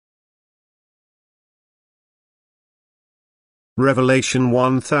Revelation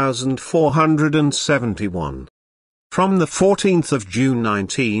 1471. From the 14th of June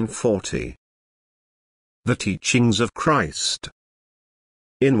 1940. The Teachings of Christ.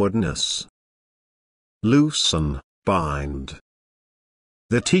 Inwardness. Loosen, bind.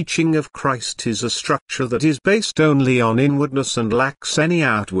 The teaching of Christ is a structure that is based only on inwardness and lacks any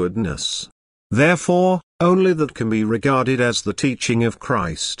outwardness. Therefore, only that can be regarded as the teaching of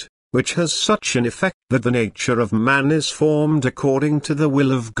Christ, which has such an effect that the nature of man is formed according to the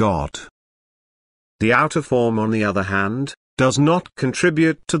will of God. The outer form, on the other hand, does not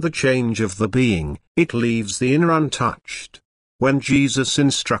contribute to the change of the being, it leaves the inner untouched. When Jesus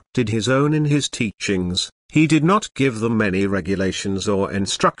instructed his own in his teachings, he did not give them any regulations or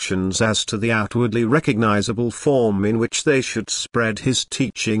instructions as to the outwardly recognizable form in which they should spread his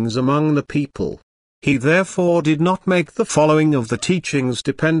teachings among the people. He therefore did not make the following of the teachings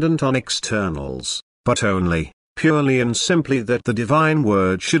dependent on externals, but only, purely and simply that the divine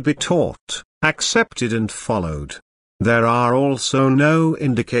word should be taught, accepted and followed. There are also no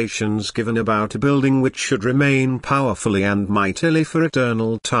indications given about a building which should remain powerfully and mightily for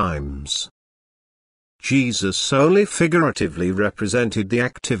eternal times. Jesus only figuratively represented the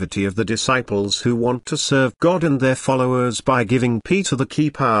activity of the disciples who want to serve God and their followers by giving Peter the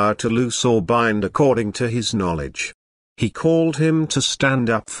key power to loose or bind according to his knowledge. He called him to stand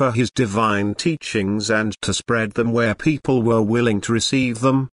up for his divine teachings and to spread them where people were willing to receive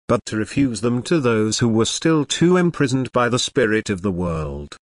them, but to refuse them to those who were still too imprisoned by the spirit of the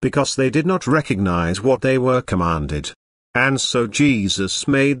world, because they did not recognize what they were commanded. And so Jesus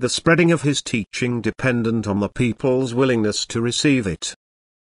made the spreading of his teaching dependent on the people's willingness to receive it.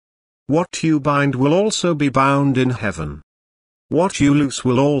 What you bind will also be bound in heaven. What you loose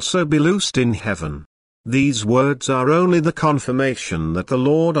will also be loosed in heaven. These words are only the confirmation that the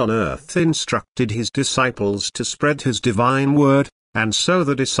Lord on earth instructed his disciples to spread his divine word, and so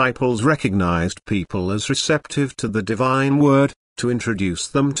the disciples recognized people as receptive to the divine word, to introduce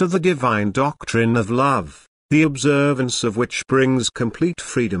them to the divine doctrine of love, the observance of which brings complete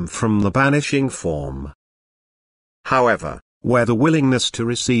freedom from the banishing form. However, where the willingness to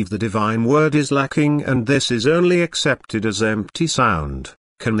receive the divine word is lacking and this is only accepted as empty sound,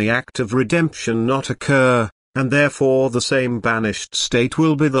 can the act of redemption not occur, and therefore the same banished state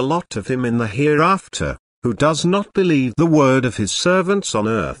will be the lot of him in the hereafter, who does not believe the word of his servants on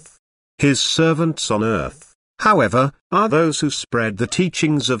earth. His servants on earth, however, are those who spread the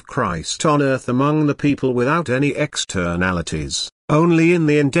teachings of Christ on earth among the people without any externalities, only in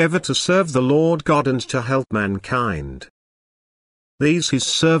the endeavor to serve the Lord God and to help mankind. These his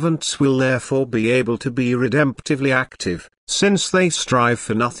servants will therefore be able to be redemptively active, since they strive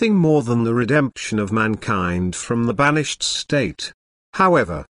for nothing more than the redemption of mankind from the banished state.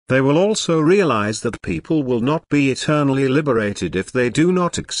 However, they will also realize that people will not be eternally liberated if they do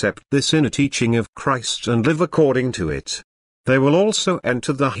not accept this inner teaching of Christ and live according to it. They will also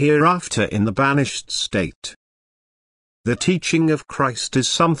enter the hereafter in the banished state. The teaching of Christ is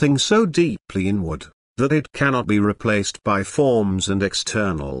something so deeply inward, that it cannot be replaced by forms and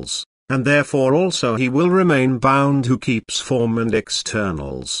externals, and therefore also he will remain bound who keeps form and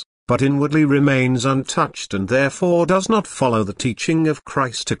externals, but inwardly remains untouched and therefore does not follow the teaching of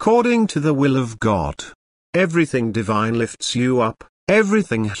Christ according to the will of God. Everything divine lifts you up,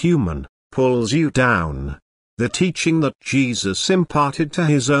 everything human pulls you down. The teaching that Jesus imparted to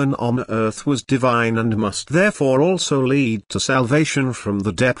his own on earth was divine and must therefore also lead to salvation from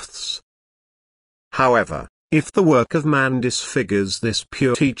the depths. However, if the work of man disfigures this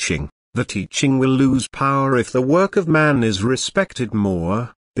pure teaching, the teaching will lose power if the work of man is respected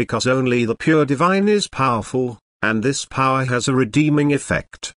more, because only the pure divine is powerful, and this power has a redeeming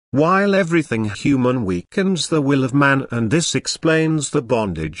effect, while everything human weakens the will of man, and this explains the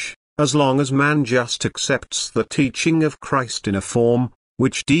bondage, as long as man just accepts the teaching of Christ in a form,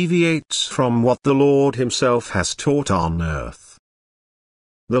 which deviates from what the Lord himself has taught on earth.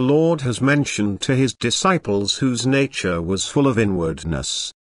 The Lord has mentioned to his disciples whose nature was full of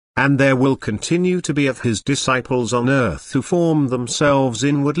inwardness. And there will continue to be of his disciples on earth who form themselves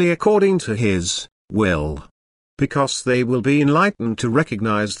inwardly according to his will. Because they will be enlightened to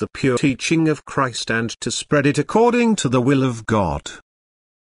recognize the pure teaching of Christ and to spread it according to the will of God.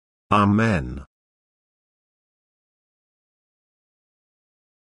 Amen.